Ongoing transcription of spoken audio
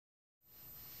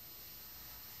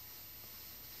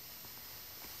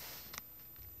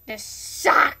This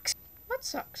sucks. What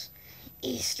sucks?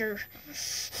 Easter.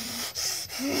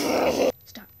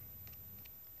 Stop.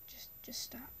 Just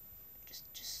stop.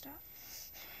 Just stop.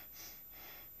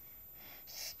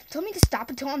 Tell me to stop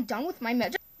until I'm done with my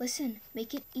magic. Listen,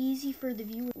 make it easy for the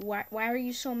viewer. Why are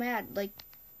you so mad? Like,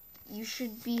 you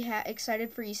should be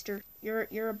excited for Easter.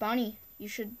 You're a bunny. You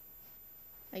should,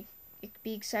 like,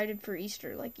 be excited for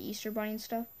Easter, like Easter bunny and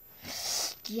stuff.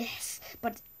 Yes,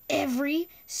 but every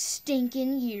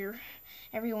stinking year,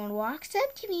 everyone walks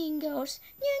up to me and goes,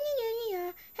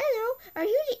 "Yeah, hello, are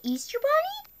you the Easter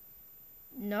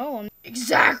bunny?" No, I'm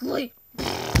exactly.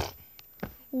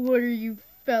 What are you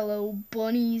fellow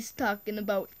bunnies talking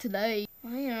about today?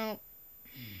 Well, you know,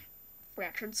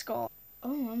 fractured skull.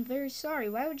 Oh, I'm very sorry.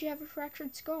 Why would you have a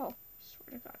fractured skull?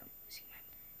 Swear to God, I'm losing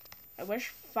my... I wish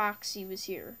Foxy was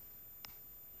here.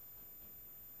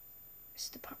 This is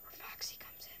the part where Foxy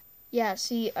comes in. Yeah,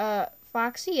 see,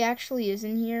 Foxy actually is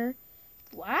in here.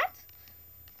 What?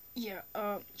 Yeah,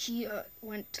 he,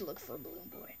 went to look for a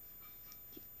balloon boy.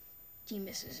 He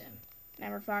misses him.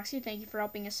 Remember, Foxy, thank you for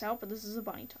helping us out, but this is a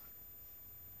bunny talk.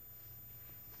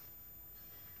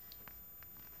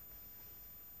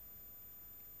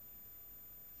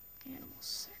 Animal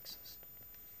sexist.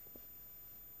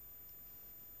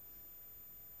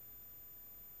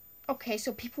 Okay,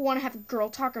 so people want to have girl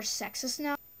talk or sexist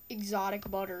now? Exotic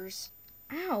butters.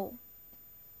 Ow.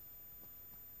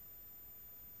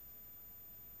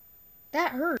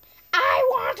 That hurt. I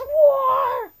want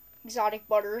war! Exotic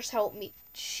butters, help me.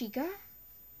 Chica,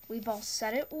 we've all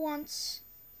said it once,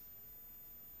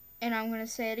 and I'm going to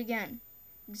say it again.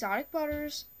 Exotic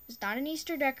butters is not an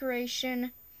Easter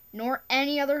decoration, nor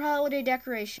any other holiday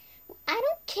decoration. I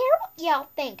don't care what y'all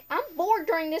think. I'm bored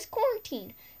during this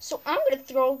quarantine, so I'm going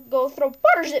to go throw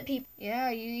butters at people.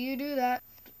 Yeah, you do that.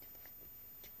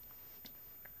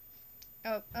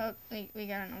 Oh, we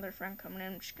got another friend coming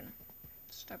in. I'm just going to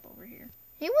step over here.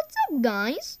 Hey, what's up,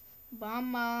 guys?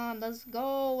 Mama, let's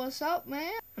go. What's up,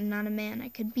 man? I'm not a man. I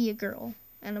could be a girl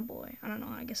and a boy. I don't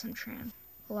know. I guess I'm trans.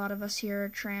 A lot of us here are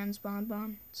trans,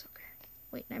 Bon. It's okay.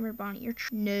 Wait, Nightmare Bonnie, you're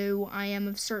No, I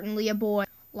am certainly a boy.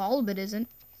 Lullabit isn't.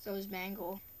 So is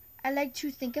Mangle. I like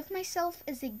to think of myself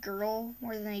as a girl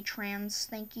more than a trans,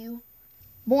 thank you.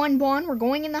 Bon, we're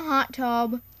going in the hot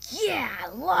tub. Yeah, I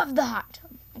love the hot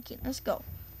tub. Okay, let's go.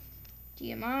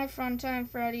 TMI, fun time,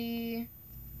 Freddy.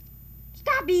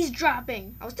 Stop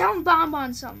eavesdropping! I was telling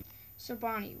Bon something. So,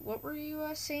 Bonnie, what were you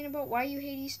saying about why you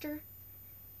hate Easter?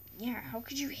 Yeah, how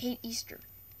could you hate Easter?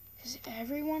 Because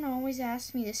everyone always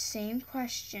asks me the same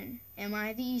question. Am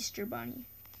I the Easter Bunny?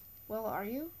 Well, are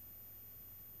you?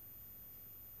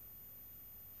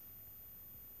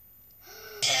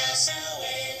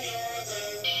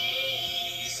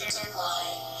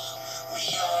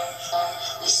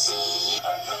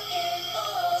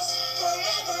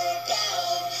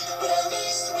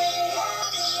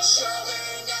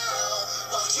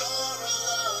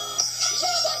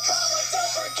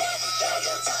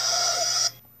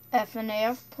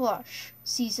 Fnaf Plush,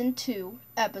 Season 2,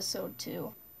 Episode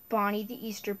 2. Bonnie the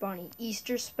Easter Bunny,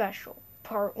 Easter Special,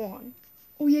 Part 1.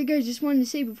 Oh yeah, guys, just wanted to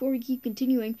say before we keep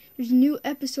continuing, there's a new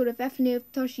episode of Fnaf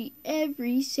Plushie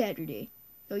every Saturday.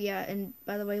 Oh yeah, and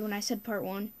by the way, when I said Part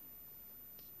 1,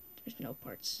 there's no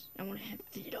parts. I want to have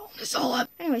it all. This all up.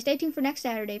 Anyway, stay tuned for next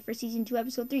Saturday for Season 2,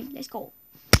 Episode 3. Let's go.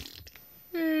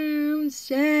 I'm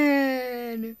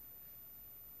sad.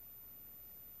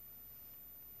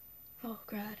 Oh,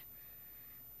 God.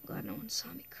 I'm glad no one saw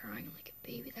me crying like a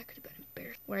baby. That could have been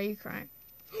embarrassing. Why are you crying?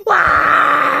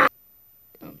 Are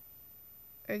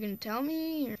you going to tell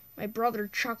me? My brother,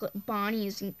 Chocolate Bonnie,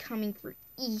 isn't coming for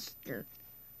Easter.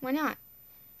 Why not?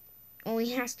 Well,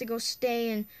 he has to go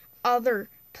stay in other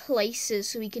places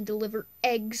so he can deliver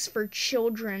eggs for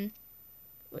children.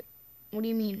 What do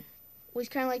you mean? Well, he's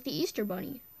kind of like the Easter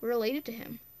Bunny. We're related to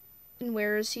him. And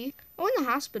where is he? Oh, in the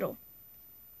hospital.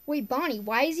 Wait, Bonnie,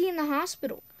 why is he in the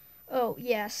hospital? Oh,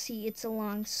 yeah, see, it's a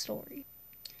long story.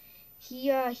 He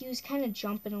was kind of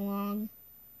jumping along,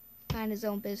 mind his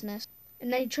own business.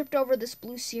 And then he tripped over this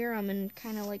blue serum and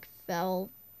kind of, like, fell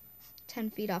 10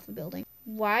 feet off a building.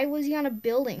 Why was he on a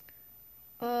building?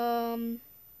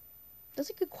 That's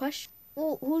a good question.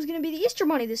 Well, who's going to be the Easter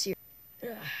Bunny this year?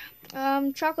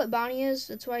 Chocolate Bonnie is.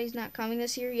 That's why he's not coming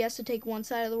this year. He has to take one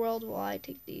side of the world while I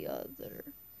take the other.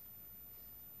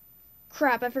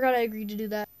 Crap, I forgot I agreed to do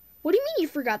that. What do you mean you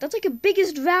forgot? That's like a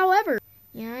biggest vow ever.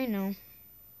 Yeah, I know.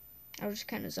 I was just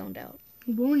kind of zoned out.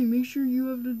 Bonnie, make sure you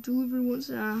have to deliver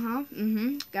once.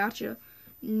 Gotcha.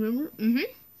 Remember?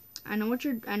 I know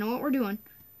what we're doing.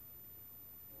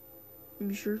 Are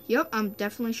you sure? Yep, I'm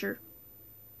definitely sure.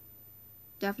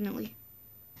 Definitely.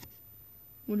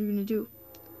 What are you gonna do?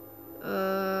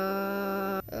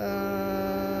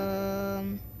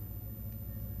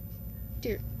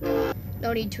 Dear.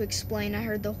 No need to explain. I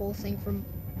heard the whole thing from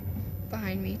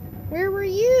behind me. Where were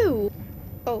you?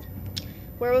 Oh,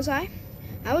 where was I?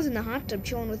 I was in the hot tub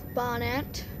chilling with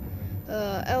Bonnet,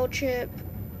 L-Chip,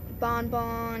 Bon,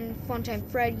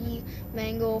 Funtime Freddy,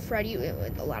 Mangle, Freddy.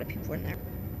 A lot of people were in there.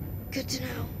 Good to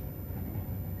know.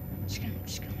 I'm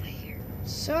just gonna lay here.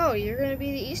 So, you're gonna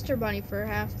be the Easter Bunny for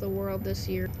half the world this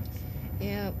year.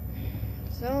 Yep.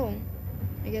 So,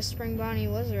 I guess Spring Bonnie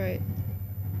was right.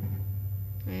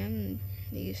 I am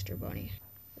the Easter Bunny.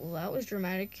 Well, that was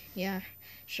dramatic. Yeah,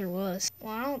 sure was.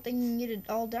 Well, I don't think you can get it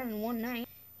all done in one night.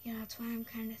 Yeah, that's why I'm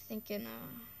kind of thinking a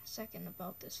second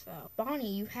about this foul.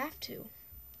 Bonnie, you have to.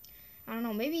 I don't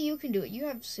know, maybe you can do it. You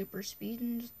have super speed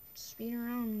and just speed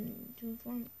around and do it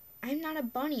for me. I'm not a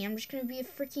bunny. I'm just going to be a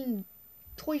freaking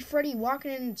Toy Freddy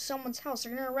walking in someone's house.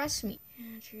 They're going to arrest me.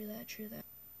 Yeah, true that.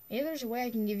 Maybe there's a way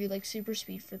I can give you, like, super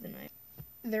speed for the night.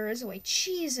 There is a way.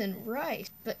 Cheese and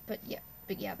rice. But yeah,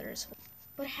 there is a way.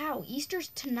 But how? Easter's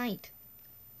tonight.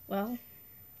 Well,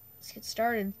 let's get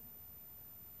started.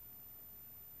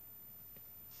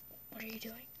 What are you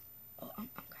doing? Oh, I'm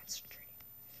concentrating.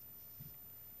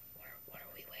 What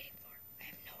are we waiting for? I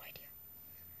have no idea.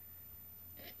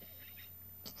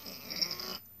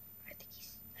 I think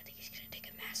he's gonna take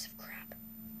a massive crap.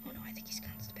 Oh no, I think he's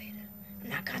constipated. I'm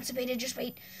not constipated, just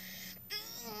wait.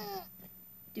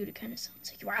 Dude, it kinda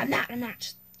sounds like you are. I'm not,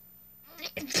 just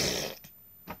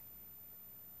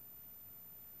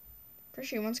pretty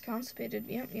sure one's constipated.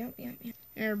 Yep.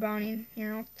 Here, Bonnie.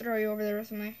 Here, I'll throw you over there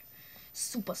with my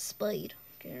super speed.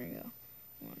 Okay, there you go.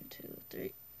 1, 2,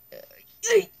 3.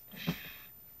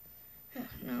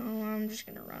 No, I'm just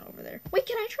gonna run over there. Wait,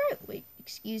 can I try it? Wait,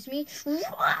 excuse me. It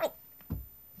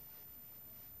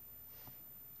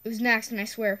was an accident, I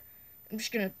swear. I'm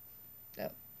just gonna...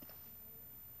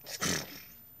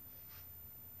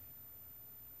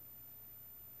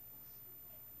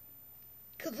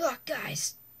 Good luck,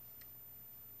 guys.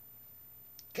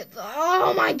 Good luck.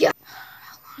 Oh my god!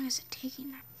 How long is it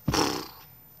taking that?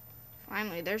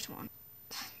 Finally, there's one.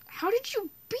 How did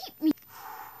you beat me?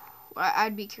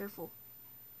 I'd be careful.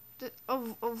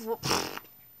 Of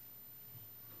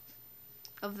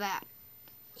that.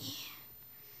 Yeah.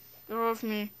 Get off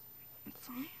me. I'm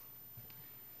fine.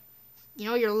 You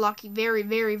know you're lucky, very,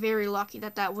 very, very lucky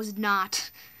that was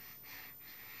not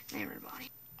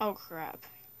everybody. Oh crap.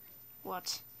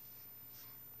 What?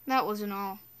 That wasn't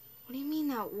all. What do you mean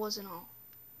that wasn't all?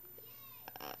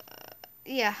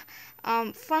 Yeah.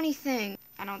 Funny thing.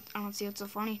 I don't see what's so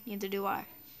funny. Neither do I.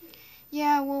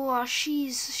 Yeah, well,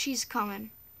 she's coming.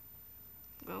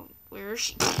 Well, where is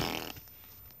she?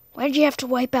 Why'd you have to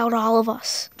wipe out all of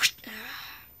us?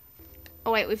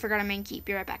 Oh wait, we forgot a main key.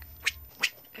 Be right back.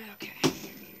 Okay.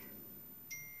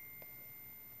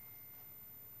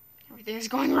 Everything is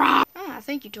going wrong. Ah,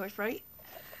 thank you, Toy Freddy.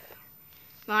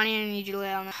 Bonnie, I need you to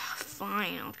lay on the...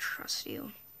 Fine, I'll trust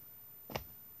you.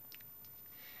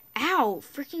 Ow,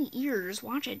 freaking ears.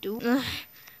 Watch it, dude. Ugh.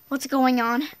 What's going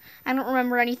on? I don't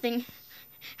remember anything.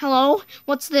 Hello?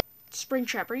 What's this?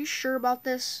 Springtrap, are you sure about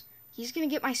this? He's gonna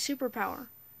get my superpower.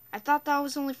 I thought that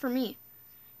was only for me.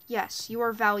 Yes, you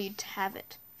are valued to have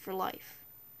it for life.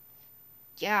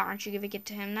 Yeah, aren't you giving it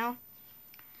to him now?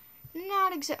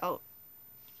 Not exactly. Oh,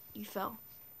 you fell.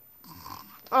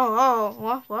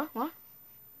 Oh, what?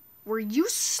 Were you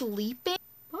sleeping?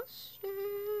 Busted.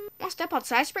 Want to step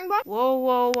outside, Springbok?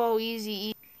 Whoa,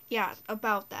 easy. Yeah,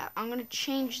 about that. I'm gonna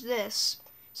change this,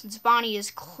 since Bonnie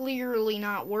is clearly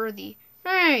not worthy.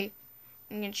 Hey!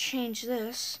 I'm gonna change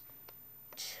this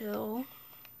till...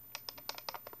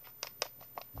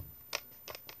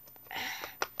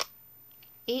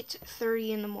 8:30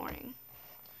 in the morning.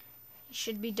 You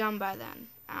should be done by then.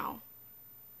 Ow.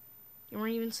 You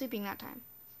weren't even sleeping that time.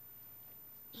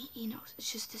 He knows.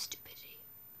 It's just the stupidity.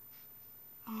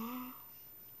 Oh.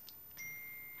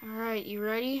 Alright, you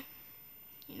ready?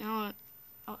 You know what?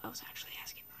 Oh, I was actually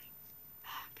asking Bonnie.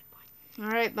 Ah, good point.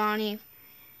 Alright, Bonnie.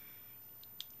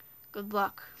 Good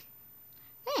luck.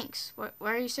 Thanks. Why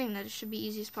are you saying that? It should be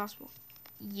easy as possible.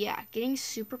 Yeah, getting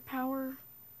superpower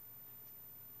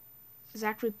is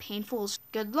actually painful as...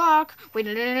 Good luck. Wait,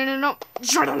 no.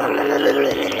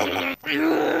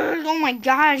 Oh my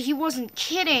god, he wasn't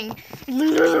kidding.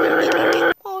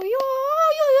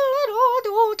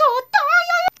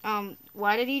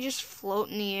 Why did he just float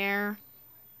in the air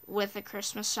with a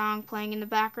Christmas song playing in the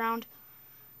background?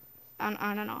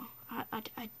 I don't know.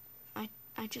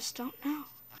 I just don't know.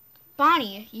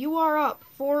 Bonnie, you are up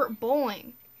for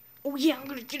bowling. Oh yeah, I'm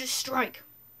gonna get a strike.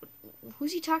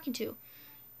 Who's he talking to?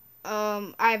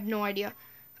 I have no idea.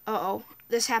 Uh-oh,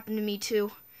 this happened to me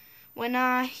too. When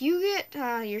you get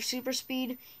your super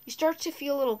speed, you start to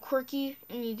feel a little quirky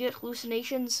and you get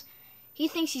hallucinations. He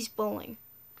thinks he's bowling.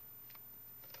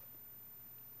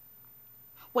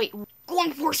 Wait,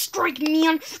 going for a strike,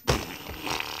 man!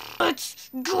 Let's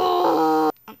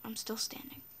go! I'm still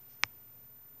standing.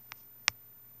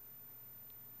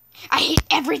 I hate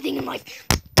everything in life.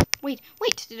 Wait,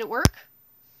 did it work?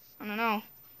 I don't know.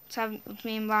 Let's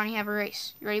me and Bonnie have a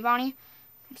race. You ready, Bonnie?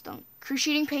 I'm still in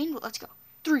cruciating pain, but let's go.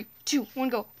 3, 2, 1,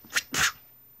 go.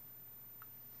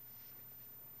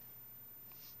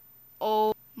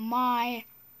 Oh my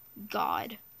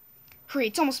God. Hurry,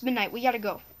 it's almost midnight. We gotta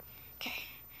go. Okay.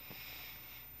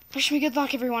 Wish me good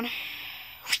luck, everyone.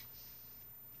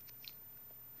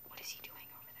 What is he doing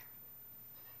over there?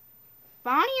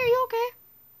 Bonnie, are you okay?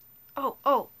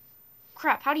 Oh.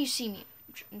 Crap, how do you see me?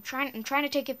 I'm trying to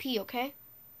take a pee, okay?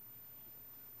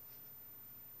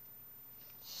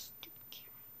 Stupid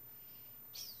camera.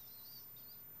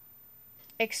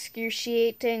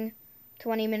 Excruciating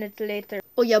 20 minutes later.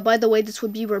 Oh yeah, by the way, this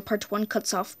would be where part 1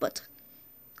 cuts off, but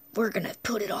we're gonna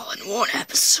put it all in one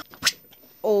episode.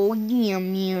 Oh yeah,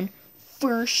 man.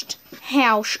 First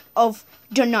house of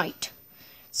the night.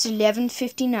 It's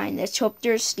 11:59. Let's hope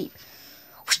they're asleep.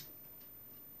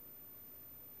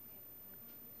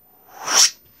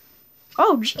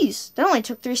 Oh, jeez. That only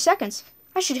took 3 seconds.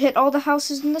 I should hit all the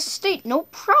houses in the state. No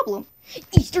problem.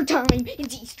 Easter time.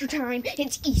 It's Easter time.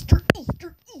 It's Easter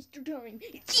time.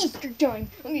 It's Easter time.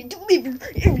 I'm going to deliver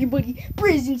everybody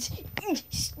presents and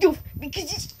stuff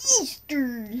because it's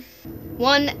Easter.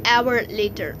 1 hour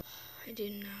later. I do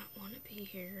not want to be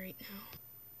here right now.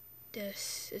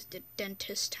 This is the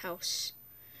dentist house.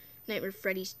 Nightmare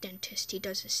Freddy's dentist. He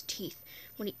does his teeth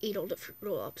when he ate all the fruit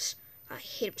roll-ups. I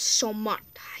hate him so much.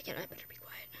 I better be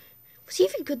quiet. Was he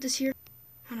even good this year?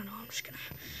 I don't know. I'm just gonna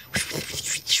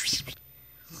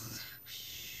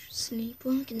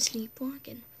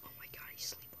sleepwalking. Oh my God,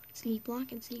 he's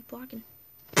sleepwalking.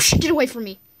 Get away from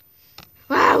me!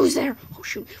 Wow, who's there? Oh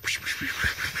shoot!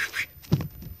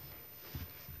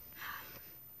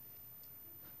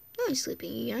 Oh, he's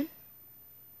sleeping again.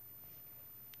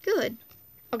 Good.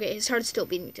 Okay, his heart's still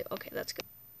beating too. Okay, that's good.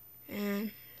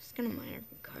 And it's kind of minor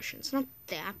concussion. It's not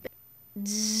that bad.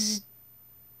 Zzz.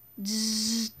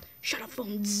 Zzz. Shut up,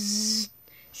 phone. Zzz.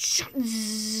 Shut.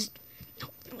 Zzz. No.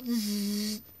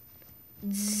 Zzz.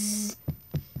 Zzz.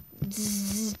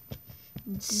 Zzz.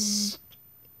 Zzz.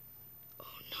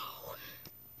 Oh no.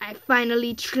 I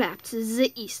finally trapped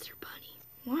the Easter Bunny.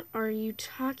 What are you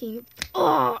talking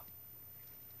about?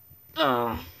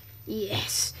 Oh.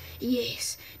 Yes.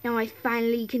 Now I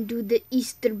finally can do the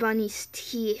Easter Bunny's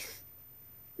teeth.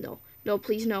 No,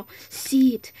 please, no.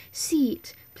 See it,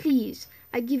 please.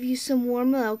 I give you some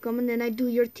warm welcome and then I do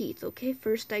your teeth, okay?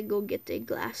 First I go get a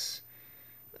glass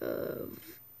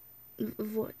of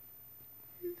what?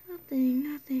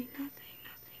 Nothing.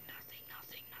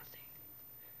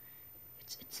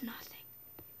 It's nothing.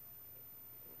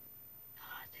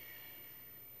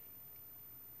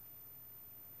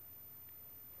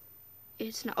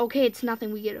 It's not, okay, it's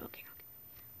nothing, we get it, okay.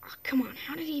 Oh, come on,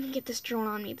 how did he even get this drone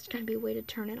on me? There's gotta be a way to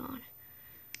turn it on.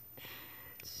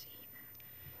 Let's see.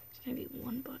 There's gotta be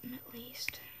one button at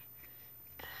least.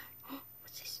 Oh,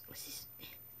 what's this?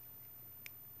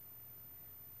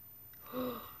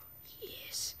 Oh,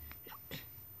 yes. No.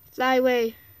 Fly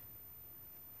away.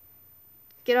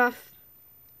 Get off.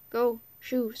 Go.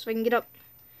 Shoo, so I can get up.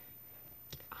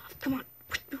 Get off. Come on.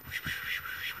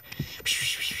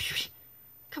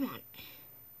 Come on.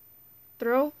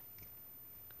 Throw.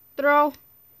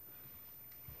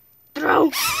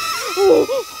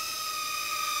 Oh.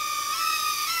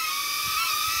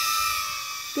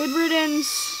 Good riddance.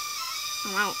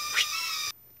 I'm out.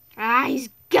 Ah, he's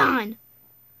gone.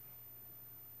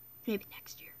 Maybe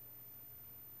next year.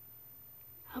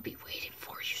 I'll be waiting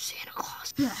for you, Santa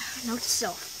Claus. Note to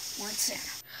self. Want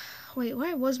Santa. Wait,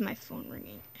 why was my phone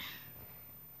ringing?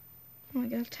 Oh, I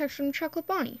got a text from Chocolate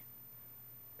Bonnie.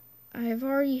 I have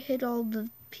already hit all the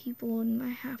people in my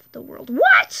half of the world.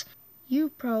 What? You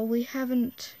probably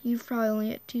haven't. You've probably only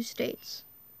hit 2 states.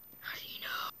 How do you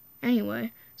know?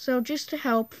 Anyway, so just to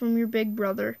help from your big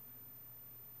brother.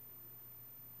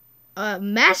 A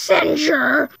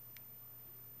messenger?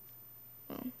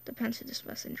 Well, depends who this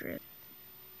messenger is.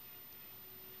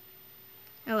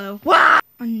 Hello. What?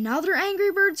 Another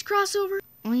Angry Birds crossover?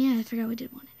 Oh yeah, I forgot we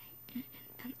did one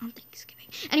on Thanksgiving.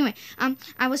 Anyway,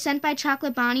 I was sent by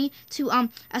Chocolate Bonnie to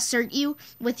assert you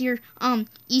with your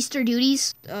Easter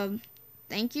duties.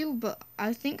 Thank you, but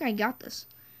I think I got this.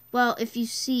 Well, if you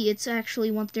see, it's actually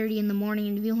 1:30 in the morning,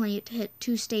 and you only hit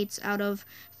 2 states out of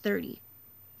 30.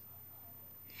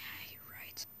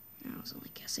 I was only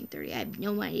guessing 30. I have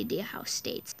no idea how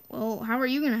states. Well, how are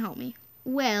you going to help me?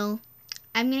 Well,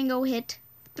 I'm going to go hit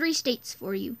 3 states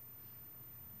for you.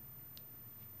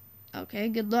 Okay,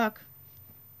 good luck.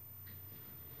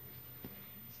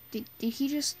 Did he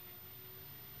just...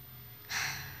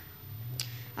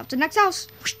 Up to the next house.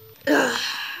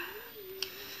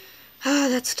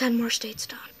 That's 10 more states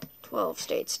done. 12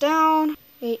 states down.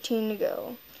 18 to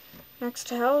go. Next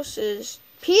house is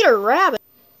Peter Rabbit.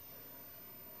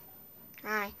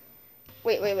 Hi.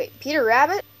 Wait. Peter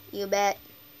Rabbit? You bet.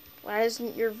 Why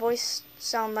doesn't your voice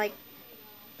sound like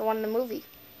the one in the movie?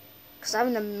 Because I'm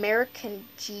an American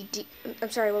GD. I'm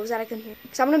sorry, what was that? I couldn't hear.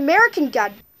 Because I'm an American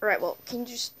god. Alright, well, can you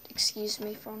just excuse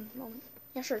me for a moment?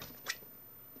 Yeah, sure.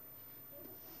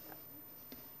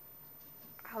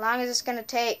 How long is this going to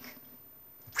take?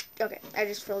 Okay, I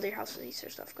just filled your house with Easter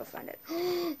stuff. Go find it.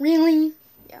 Really?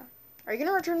 Yeah. Are you going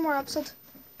to return more episodes?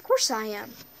 Of course I am.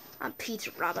 I'm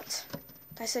Peter Rabbit.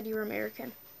 I said you were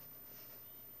American.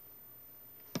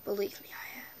 Believe me, I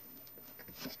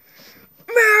am.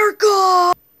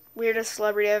 America! Weirdest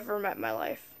celebrity I've ever met in my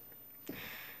life.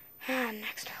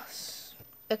 Next house.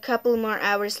 A couple more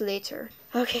hours later.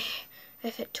 Okay,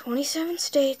 I've hit 27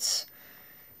 states.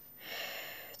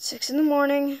 It's 6 in the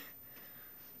morning.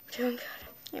 We're doing good.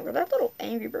 Hey, where'd that little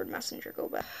Angry Bird messenger go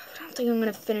back? I don't think I'm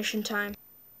gonna finish in time.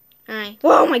 Alright.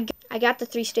 Whoa, my God! I got the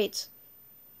 3 states.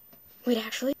 Wait,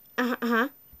 actually? Uh-huh.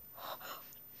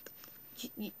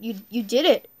 You did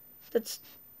it. That's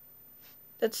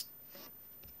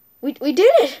we did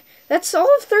it. That's all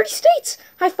of 30 states.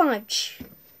 High five.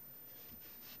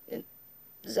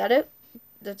 Is that it?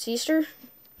 That's Easter?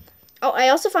 Oh, I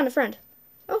also found a friend.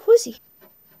 Oh, who is he?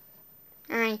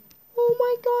 Hi. Oh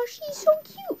my gosh, he's so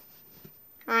cute.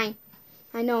 Hi.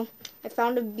 I know. I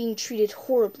found him being treated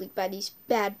horribly by these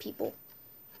bad people.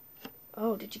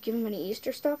 Oh, did you give him any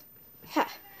Easter stuff?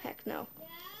 Heck no.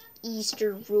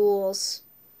 Easter rules.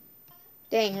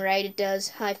 Dang right it does.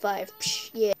 High five. Psh,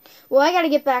 yeah. Well, I gotta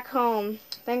get back home.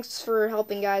 Thanks for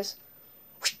helping, guys.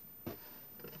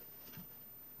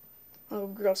 I'll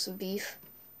grill some beef.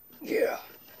 Yeah.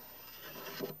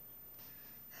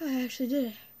 I actually did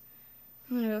it.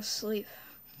 I'm gonna go sleep.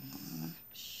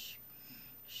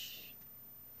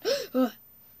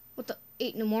 What the?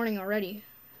 8 in the morning already.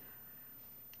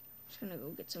 Just gonna go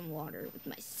get some water with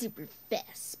my super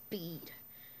fast speed.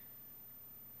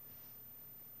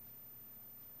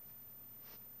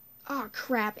 Oh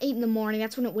crap, 8 in the morning,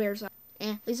 that's when it wears off.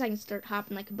 At least I can start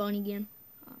hopping like a bunny again.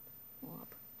 Hop,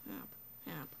 hop, hop,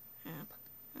 hop, hop,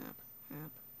 hop,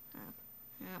 hop, hop,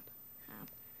 hop, hop,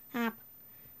 hop.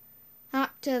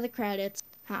 Hop to the credits.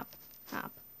 Hop,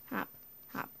 hop, hop,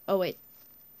 hop. Oh wait,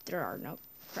 there are no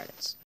credits.